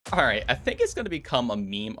All right, I think it's going to become a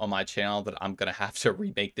meme on my channel that I'm going to have to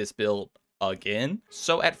remake this build again.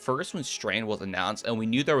 So at first when Strand was announced and we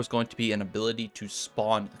knew there was going to be an ability to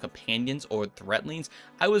spawn companions or threadlings,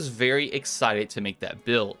 I was very excited to make that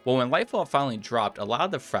build. Well, when Lightfall finally dropped, a lot of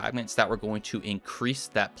the fragments that were going to increase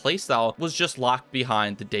that playstyle was just locked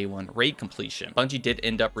behind the day one raid completion. Bungie did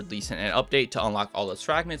end up releasing an update to unlock all those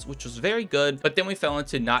fragments, which was very good, but then we fell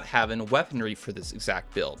into not having weaponry for this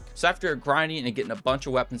exact build. So after grinding and getting a bunch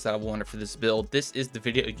of weapons that I wanted for this build, this is the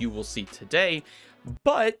video you will see today.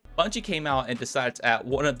 But Bungie came out and decided to add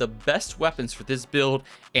one of the best weapons for this build,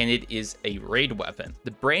 and it is a raid weapon.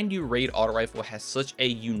 The brand new raid auto rifle has such a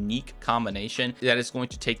unique combination that is going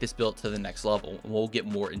to take this build to the next level. We'll get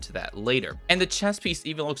more into that later. And the chest piece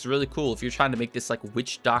even looks really cool if you're trying to make this like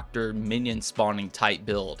witch doctor minion spawning type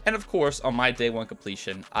build. And of course, on my day one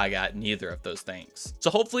completion, I got neither of those things.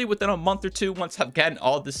 So hopefully within a month or two, once I've gotten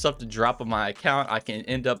all this stuff to drop on my account, I can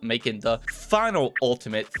end up making the final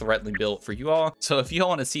ultimate Threadling build for you all. So if you all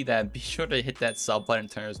want to see that, be sure to hit that sub button,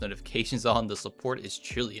 turn those notifications on. The support is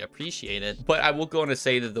truly appreciated. But I will go on to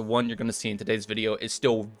say that the one you're going to see in today's video is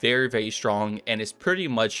still very, very strong and is pretty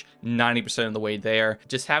much 90% of the way there.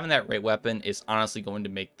 Just having that raid weapon is honestly going to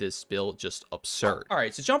make this build just absurd. All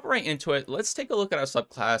right, so jumping right into it, let's take a look at our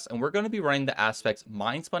subclass, and we're going to be running the aspects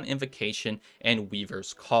Mindspun Invocation and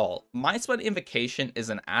Weaver's Call. Mindspun Invocation is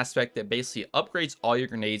an aspect that basically upgrades all your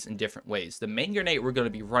grenades in different ways. The main grenade we're going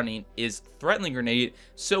to be running is Threadling Grenade.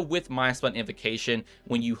 So with Mindspun Invocation,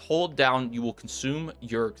 when you hold down, you will consume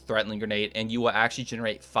your Threadling Grenade and you will actually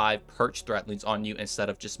generate 5 perched Threadlings on you instead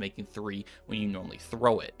of just making 3 when you normally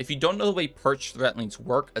throw it. If you don't know the way perched Threadlings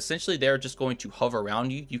work, essentially they're just going to hover around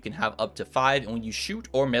you. You can have up to 5, and when you shoot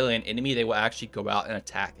or melee an enemy, they will actually go out and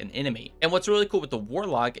attack an enemy. And what's really cool with the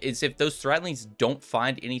Warlock is if those Threadlings don't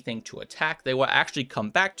find anything to attack, they will actually come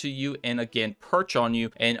back to you and again perch on you,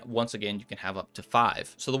 and once again you can have up to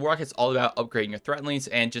 5. So the Warlock is all about upgrading your Threadlings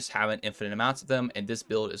and just having infinite amounts of them, and this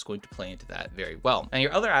build is going to play into that very well. Now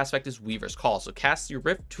your other aspect is Weaver's Call. So cast your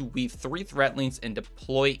Rift to weave 3 Threadlings and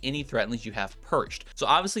deploy any Threadlings you have perched. So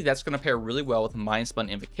obviously that's going to pair really well with Mindspun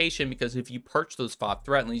Invocation, because if you perch those 5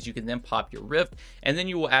 Threadlings, you can then pop your Rift, and then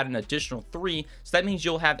you will add an additional 3. So that means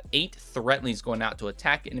you'll have 8 Threadlings going out to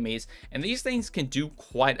attack enemies, and these things can do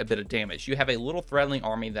quite a bit of damage. You have a little Threadling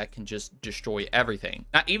army that can just destroy everything.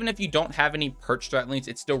 Now even if you don't have any perched Threadlings,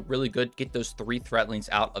 it's still really good to get those 3 Threadlings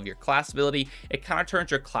out of your class ability. It kind of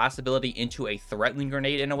turns your class ability into a Threadling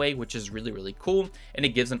Grenade in a way, which is really, really cool, and it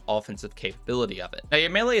gives an offensive capability of it. Now your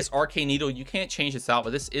melee is Arcane Needle. You can't change this out,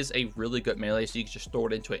 but this is a really good melee, so you can just throw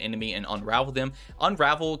it into an enemy and unravel them.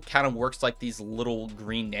 Unravel kind of works like these little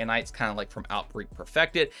green nanites, kind of like from Outbreak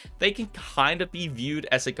Perfected. They can kind of be viewed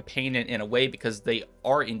as a companion in a way, because they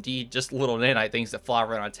are indeed just little nanite things that fly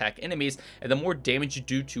around and attack enemies, and the more damage you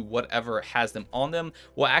do to whatever has them on them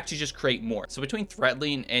will actually just create more. So between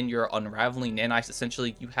Threadling and your unraveling nanites,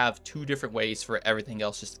 essentially you have 2 different ways for everything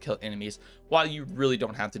else just to kill enemies, while you really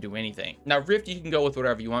don't have to do anything. Now Rift, you can go with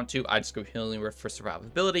whatever you want to. I just go Healing Rift for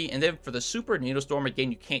survivability, and then for the super Needle Storm,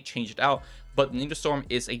 again, you can't change it out, but Needle Storm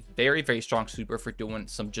is a very, very strong super for doing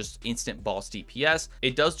some just instant boss DPS.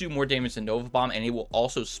 It does do more damage than Nova Bomb, and it will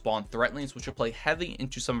also spawn Threadlings, which will play heavy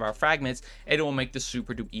into some of our fragments, and it will make the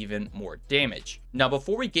super do even more damage. Now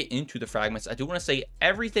before we get into the fragments, I do want to say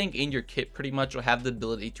everything in your kit pretty much will have the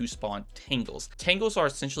ability to spawn Tangles. Tangles are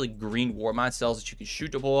essentially green Warmind cells that you can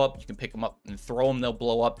shoot to blow up. You can pick them up and throw them, they'll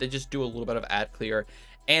blow up. They just do a little bit of ad clear,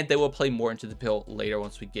 and they will play more into the build later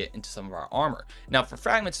once we get into some of our armor. Now for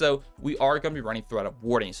fragments though, we are going to be running Thread of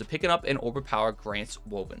Warding. So picking up an Overpower grants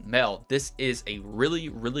Woven Mail. This is a really,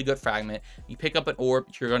 really good fragment. You pick up an orb,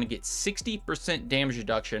 you're going to get 60% damage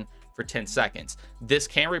reduction for 10 seconds. This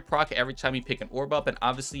can reproc every time you pick an orb up, and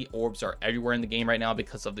obviously orbs are everywhere in the game right now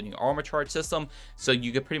because of the new armor charge system, so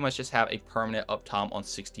you could pretty much just have a permanent uptime on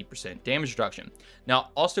 60% damage reduction.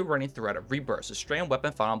 Now also running Thread of Rebirth, so Strand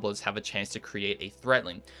Weapon Final Blows have a chance to create a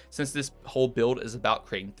Threadling. Since this whole build is about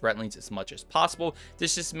creating Threadlings as much as possible,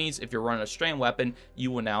 this just means if you're running a Strand Weapon,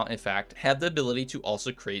 you will now in fact have the ability to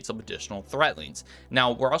also create some additional Threadlings.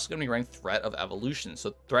 Now we're also going to be running Thread of Evolution,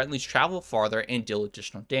 so Threadlings travel farther and deal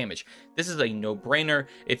additional damage. This is a no-brainer.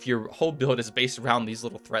 If your whole build is based around these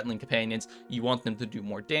little Threadling companions, you want them to do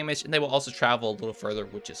more damage, and they will also travel a little further,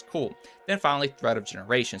 which is cool. Then finally, Thread of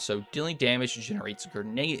Generation. So dealing damage generates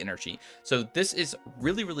grenade energy. So this is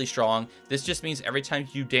really, really strong. This just means every time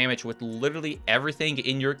you damage with literally everything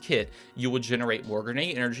in your kit, you will generate more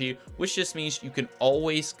grenade energy, which just means you can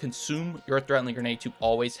always consume your Threadling grenade to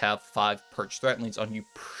always have 5 perched Threadlings on you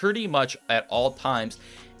pretty much at all times.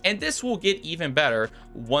 And this will get even better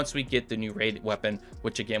once we get the new raid weapon,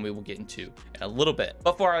 which again, we will get into in a little bit.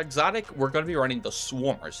 But for our exotic, we're going to be running the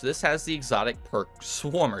Swarmers. This has the exotic perk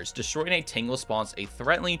Swarmers. Destroying a Tangle spawns a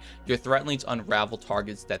Threadling. Your Threadlings unravel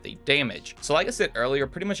targets that they damage. So like I said earlier,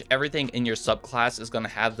 pretty much everything in your subclass is going to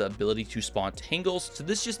have the ability to spawn Tangles. So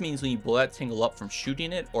this just means when you blow that Tangle up from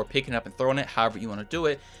shooting it or picking up and throwing it, however you want to do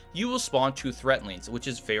it, you will spawn 2 Threadlings, which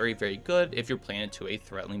is very, very good if you're playing to a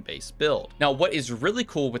Threadling based build. Now, what is really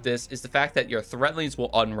cool with this is the fact that your Threadlings will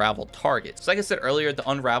unravel targets. So like I said earlier, the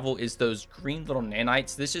unravel is those green little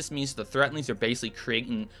nanites. This just means the Threadlings are basically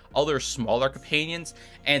creating other smaller companions.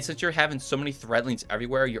 And since you're having so many Threadlings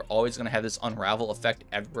everywhere, you're always going to have this unravel effect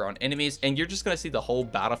everywhere on enemies. And you're just going to see the whole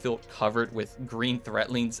battlefield covered with green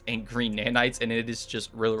Threadlings and green nanites. And it is just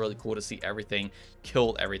really, really cool to see everything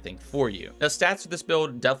kill everything for you. Now, stats for this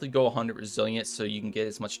build definitely go 100 resilience, so you can get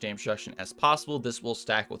as much damage reduction as possible. This will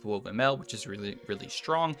stack with woven mail, which is really, really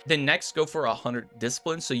strong. Then next, go for 100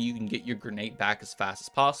 discipline, so you can get your grenade back as fast as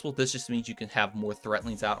possible. This just means you can have more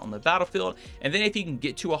Threadlings out on the battlefield. And then if you can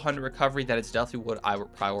get to 100 recovery, that is definitely what I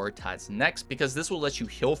would prioritize next, because this will let you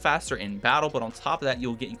heal faster in battle. But on top of that,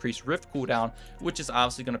 you'll get increased rift cooldown, which is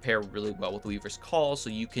obviously going to pair really well with Weaver's Call,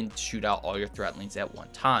 so you can shoot out all your Threadlings at one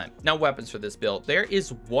time. Now, weapons for this build, there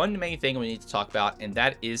is one main thing we need to talk about, and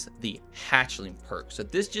that is the Hatchling perk. So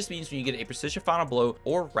this just means when you get a precision final blow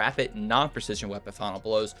or rapid non-precision weapon final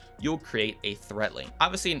blows, you'll create a Threadling.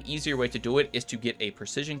 Obviously, an easier way to do it is to get a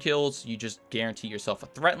precision kills. You just guarantee yourself a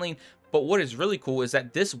Threadling. But what is really cool is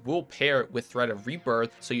that this will pair with Thread of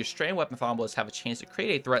Rebirth, so your Strand weapon final blows have a chance to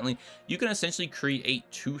create a Threadling. You can essentially create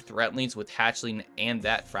 2 Threadlings with Hatchling and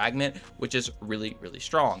that fragment, which is really, really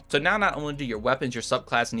strong. So now not only do your weapons, your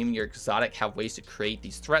subclass, and even your exotic have ways to create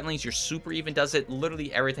these Threadlings, your super even does it.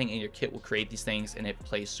 Literally everything in your kit will create these things, and it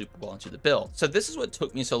plays super well into the build. So this is what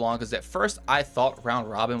took me so long, because at first I thought Round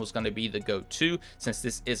Robin was going to be the go-to, since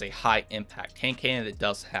this is a high impact tank cannon that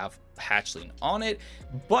does have Hatchling on it.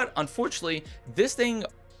 But unfortunately, this thing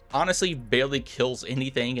honestly barely kills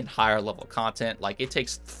anything in higher level content. Like, it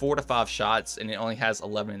takes 4 to 5 shots and it only has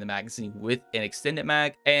 11 in the magazine with an extended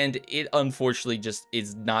mag, and it unfortunately just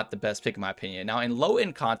is not the best pick in my opinion. Now, in low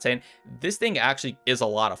end content, this thing actually is a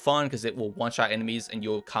lot of fun because it will one-shot enemies and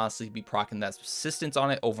you'll constantly be proccing that persistence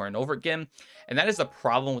on it over and over again. And that is the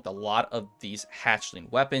problem with a lot of these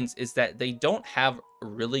Hatchling weapons, is that they don't have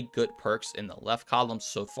really good perks in the left column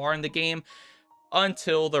so far in the game,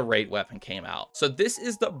 until the raid weapon came out. So this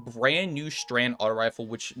is the brand new Strand auto rifle,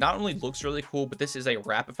 which not only looks really cool, but this is a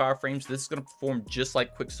rapid fire frame. So this is going to perform just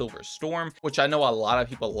like Quicksilver Storm, which I know a lot of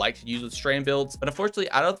people like to use with Strand builds. But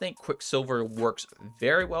unfortunately, I don't think Quicksilver works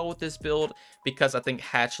very well with this build, because I think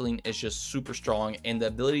Hatchling is just super strong, and the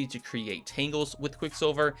ability to create tangles with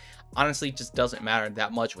Quicksilver honestly just doesn't matter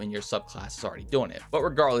that much when your subclass is already doing it. But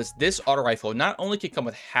regardless, this auto rifle not only can come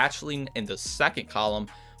with Hatchling in the second column,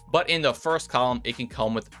 but in the first column, it can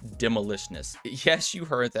come with Demolitionist. Yes, you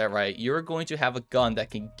heard that right. You're going to have a gun that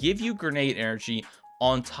can give you grenade energy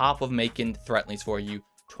on top of making Threadlings for you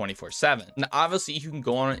 24/7. And obviously, you can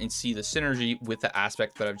go on and see the synergy with the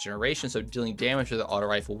aspect threat of generation. So dealing damage with the auto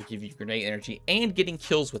rifle will give you grenade energy, and getting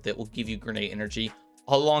kills with it will give you grenade energy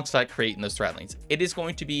alongside creating those Threadlings. It is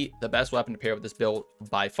going to be the best weapon to pair with this build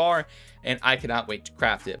by far, and I cannot wait to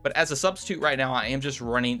craft it. But as a substitute right now, I am just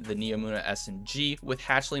running the Neomuna SMG with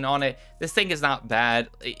Hatchling on it. This thing is not bad.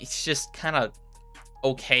 It's just kind of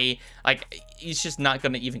okay. Like, it's just not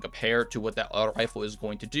going to even compare to what that auto rifle is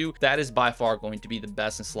going to do. That is by far going to be the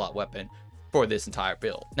best in slot weapon for this entire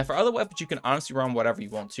build. Now, for other weapons, you can honestly run whatever you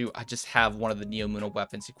want to. I just have one of the Neomuna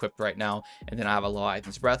weapons equipped right now, and then I have a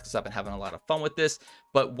Leviathan's Breath because I've been having a lot of fun with this.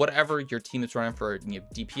 But whatever your team is running for, you know,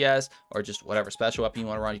 DPS or just whatever special weapon you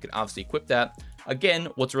want to run, you can obviously equip that. Again,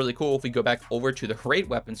 what's really cool, if we go back over to the raid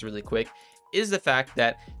weapons really quick, is the fact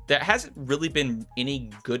that there hasn't really been any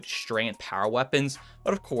good Strand power weapons.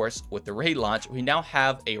 But of course, with the raid launch, we now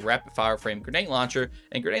have a rapid fire frame grenade launcher,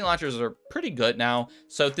 and grenade launchers are pretty good now.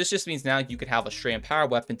 So this just means now you could have a Strand power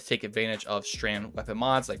weapon to take advantage of Strand weapon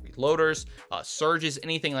mods like reloaders, surges,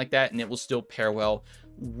 anything like that, and it will still pair well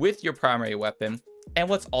with your primary weapon. And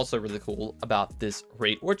what's also really cool about this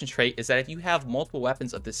raid origin trait is that if you have multiple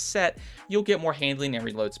weapons of this set, you'll get more handling and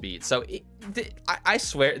reload speed. So I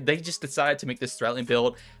swear they just decided to make this Threadling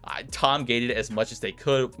build. Tom gated it as much as they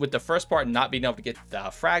could, with the first part not being able to get the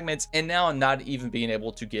fragments, and now not even being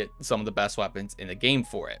able to get some of the best weapons in the game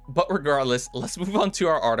for it. But regardless, let's move on to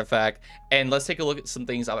our artifact, and let's take a look at some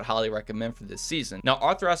things I would highly recommend for this season. Now,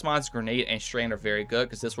 Arthros mods, Grenade, and Strand are very good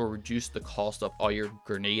because this will reduce the cost of all your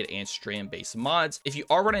Grenade and Strand based mods. If you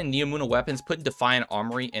are running Neomuna weapons, putting Defiant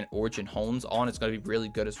Armory and Origin Hones on is going to be really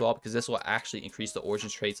good as well, because this will actually increase the Origin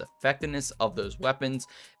trade's effectiveness of those weapons.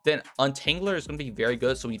 Then Untangler is going to be very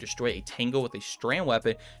good, so when you destroy a Tangle with a Strand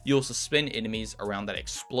weapon, you'll suspend enemies around that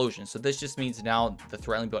explosion. So this just means now the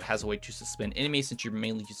Threadling build has a way to suspend enemies, since you're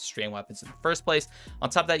mainly using Strand weapons in the first place. On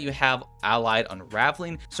top of that, you have Allied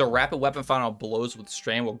Unraveling, so rapid weapon final blows with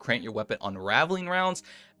Strand will grant your weapon unraveling rounds.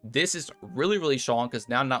 This is really strong, because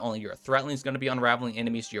now not only your Threadling is going to be unraveling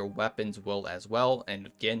enemies, your weapons will as well. And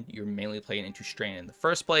again, you're mainly playing into Strand in the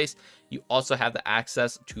first place. You also have the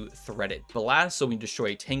access to Threaded Blast, so when you destroy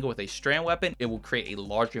a Tangle with a Strand weapon, it will create a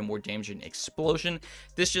larger and more damaging explosion.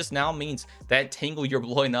 This just now means that Tangle you're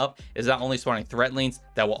blowing up is not only spawning Threadlings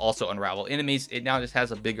that will also unravel enemies, it now just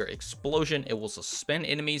has a bigger explosion. It will suspend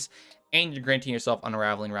enemies, and you're granting yourself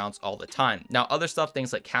unraveling rounds all the time. Now, other stuff,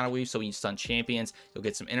 things like counterweave, so when you stun champions, you'll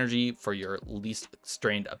get some energy for your least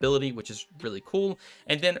strained ability, which is really cool.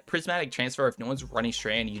 And then prismatic transfer, if no one's running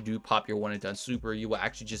Strand, you do pop your one and done super, you will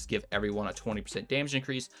actually just give everyone a 20% damage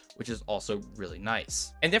increase, which is also really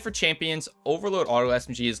nice. And then for champions, Overload Auto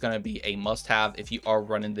SMG is going to be a must-have if you are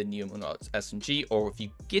running the Neomuna SMG, or if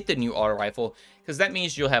you get the new auto rifle, because that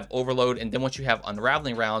means you'll have Overload, and then once you have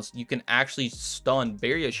unraveling rounds, you can actually stun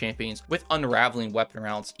barrier champions with unraveling weapon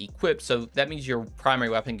rounds equipped. So that means your primary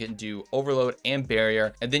weapon can do Overload and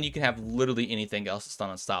barrier, and then you can have literally anything else to stun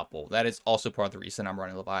unstoppable. That is also part of the reason I'm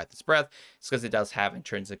running Leviathan's Breath. It's because it does have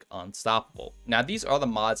intrinsic unstoppable. Now, these are the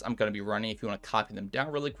mods I'm going to be running if you want to copy them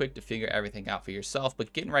down really quick to figure everything out for yourself.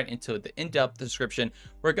 But getting right into the in-depth description,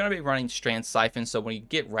 we're going to be running Strand Siphon. So when you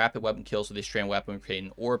get rapid weapon kills with a Strand weapon, we create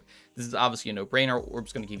an orb. This is obviously a no-brainer.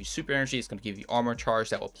 Orb's going to give you super energy. It's going to give you armor charge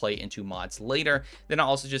that will play into mods later. Then I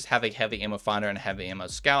also just have a heavy ammo finder and a heavy ammo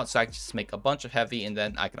scout, so I can just make a bunch of heavy, and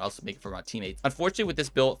then I can also make it for my teammates. Unfortunately, with this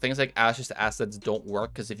build, things like Ashes to Assets don't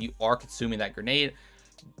work, because if you are consuming that grenade,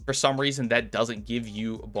 for some reason that doesn't give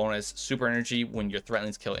you bonus super energy when your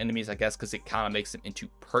Threadlings kill enemies, I guess because it kind of makes them into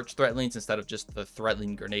perch Threadlings instead of just the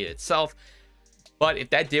Threadling grenade itself. But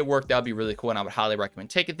if that did work, that would be really cool, and I would highly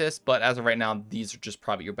recommend taking this. But as of right now, these are just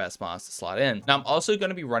probably your best mods to slot in. Now, I'm also going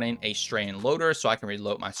to be running a Strand loader, so I can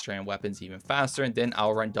reload my Strand weapons even faster, and then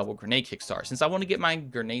I'll run double grenade kickstart. Since I want to get my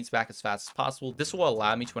grenades back as fast as possible, this will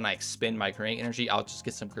allow me to, when I expend my grenade energy, I'll just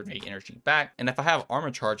get some grenade energy back. And if I have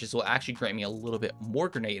armor charges, it will actually grant me a little bit more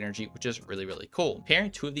grenade energy, which is really cool.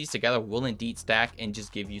 Pairing two of these together will indeed stack and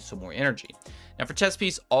just give you some more energy. Now, for chest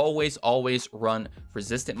piece, always run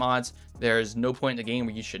resistant mods. There's no point in the game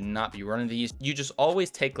where you should not be running these. You just always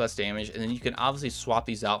take less damage, and then you can obviously swap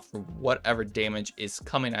these out for whatever damage is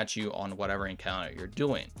coming at you on whatever encounter you're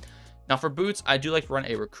doing. Now, for boots, I do like to run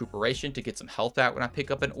a recuperation to get some health back when I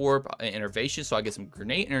pick up an orb, an innervation, so I get some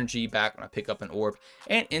grenade energy back when I pick up an orb,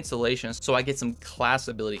 and insulation, so I get some class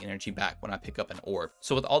ability energy back when I pick up an orb.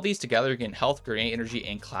 So with all these together, you're getting health, grenade energy,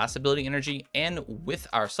 and class ability energy. And with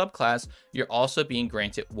our subclass, you're also being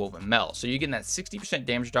granted Woven Mel, so you're getting that 60%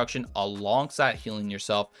 damage reduction alongside healing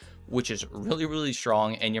yourself, which is really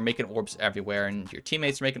strong. And you're making orbs everywhere, and your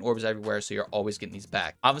teammates are making orbs everywhere, so you're always getting these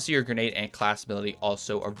back. Obviously, your grenade and class ability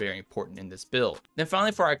also are very important in this build. Then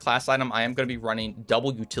finally, for our class item, I am going to be running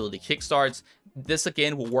double utility kickstarts. This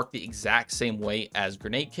again will work the exact same way as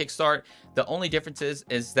grenade kickstart. The only difference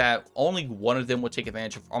is that only one of them will take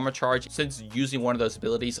advantage of armor charge, since using one of those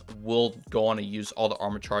abilities will go on to use all the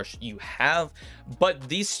armor charge you have. But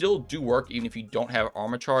these still do work even if you don't have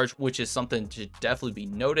armor charge, which is something to definitely be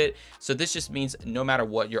noted. So this just means no matter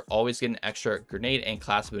what, you're always getting extra grenade and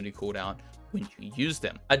class ability cooldown when you use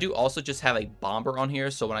them. I do also just have a bomber on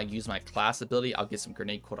here, so when I use my class ability, I'll get some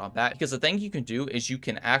grenade cooldown back, because the thing you can do is you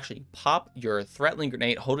can actually pop your Threadling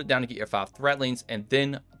grenade, hold it down to get your 5 Threadlings, and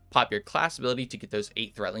then pop your class ability to get those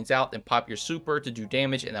 8 Threadlings out, then pop your super to do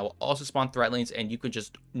damage, and that will also spawn Threadlings, and you can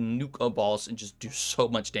just nuke a boss and just do so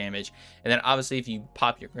much damage. And then obviously if you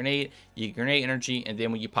pop your grenade, you get grenade energy, and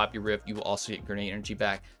then when you pop your rift, you will also get grenade energy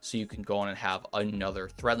back, so you can go on and have another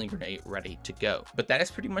Threadling grenade ready to go. But that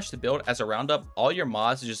is pretty much the build. As a roundup, all your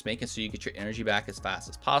mods are just making so you get your energy back as fast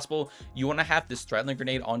as possible. You want to have this Threadling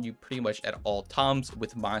grenade on you pretty much at all times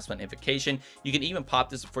with -1 invocation. You can even pop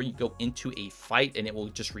this before you go into a fight, and it will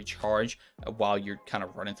just recharge while you're kind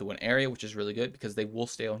of running through an area, which is really good because they will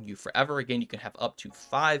stay on you forever. Again, you can have up to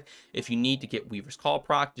 5 if you need to get Weaver's Call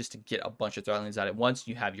proc, just to get a bunch of Threadlings out at once.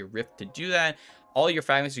 You have your Rift to do that. All your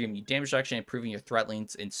fragments are giving you damage reduction, improving your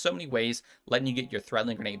Threadlings in so many ways, letting you get your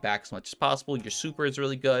Threadling grenade back as much as possible. Your super is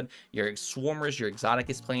really good. Your Swarmers, your exotic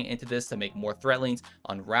is playing into this to make more Threadlings,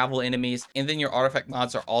 unravel enemies. And then your artifact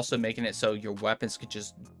mods are also making it so your weapons could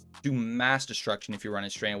just do mass destruction if you're running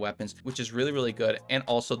strand weapons, which is really, really good. And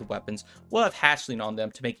also the weapons will have hatchling on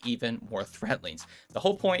them to make even more Threadlings. The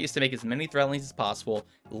whole point is to make as many Threadlings as possible,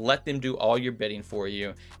 let them do all your bidding for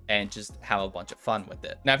you, and just have a bunch of fun with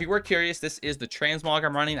it. Now, if you were curious, this is the transmog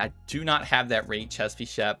I'm running. I do not have that raid chest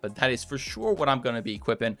piece yet, but that is for sure what I'm going to be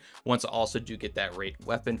equipping once I also do get that raid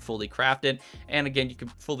weapon fully crafted. And again, you can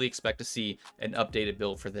fully expect to see an updated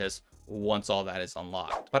build for this once all that is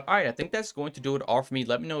unlocked. But all right, I think that's going to do it all for me.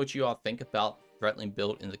 Let me know what you all think about Threadling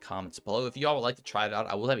build in the comments below. If you all would like to try it out,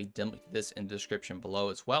 I will have a demo to this in the description below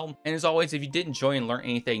as well. And as always, if you did enjoy and learn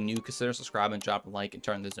anything new, consider subscribing, drop a like, and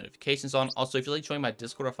turn those notifications on. Also, if you like joining my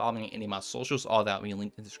Discord or following any of my socials, all that will be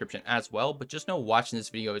linked in the description as well. But just know watching this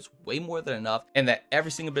video is way more than enough, and that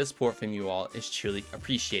every single bit of support from you all is truly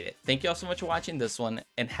appreciated. Thank you all so much for watching this one,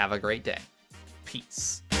 and have a great day.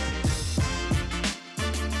 Peace.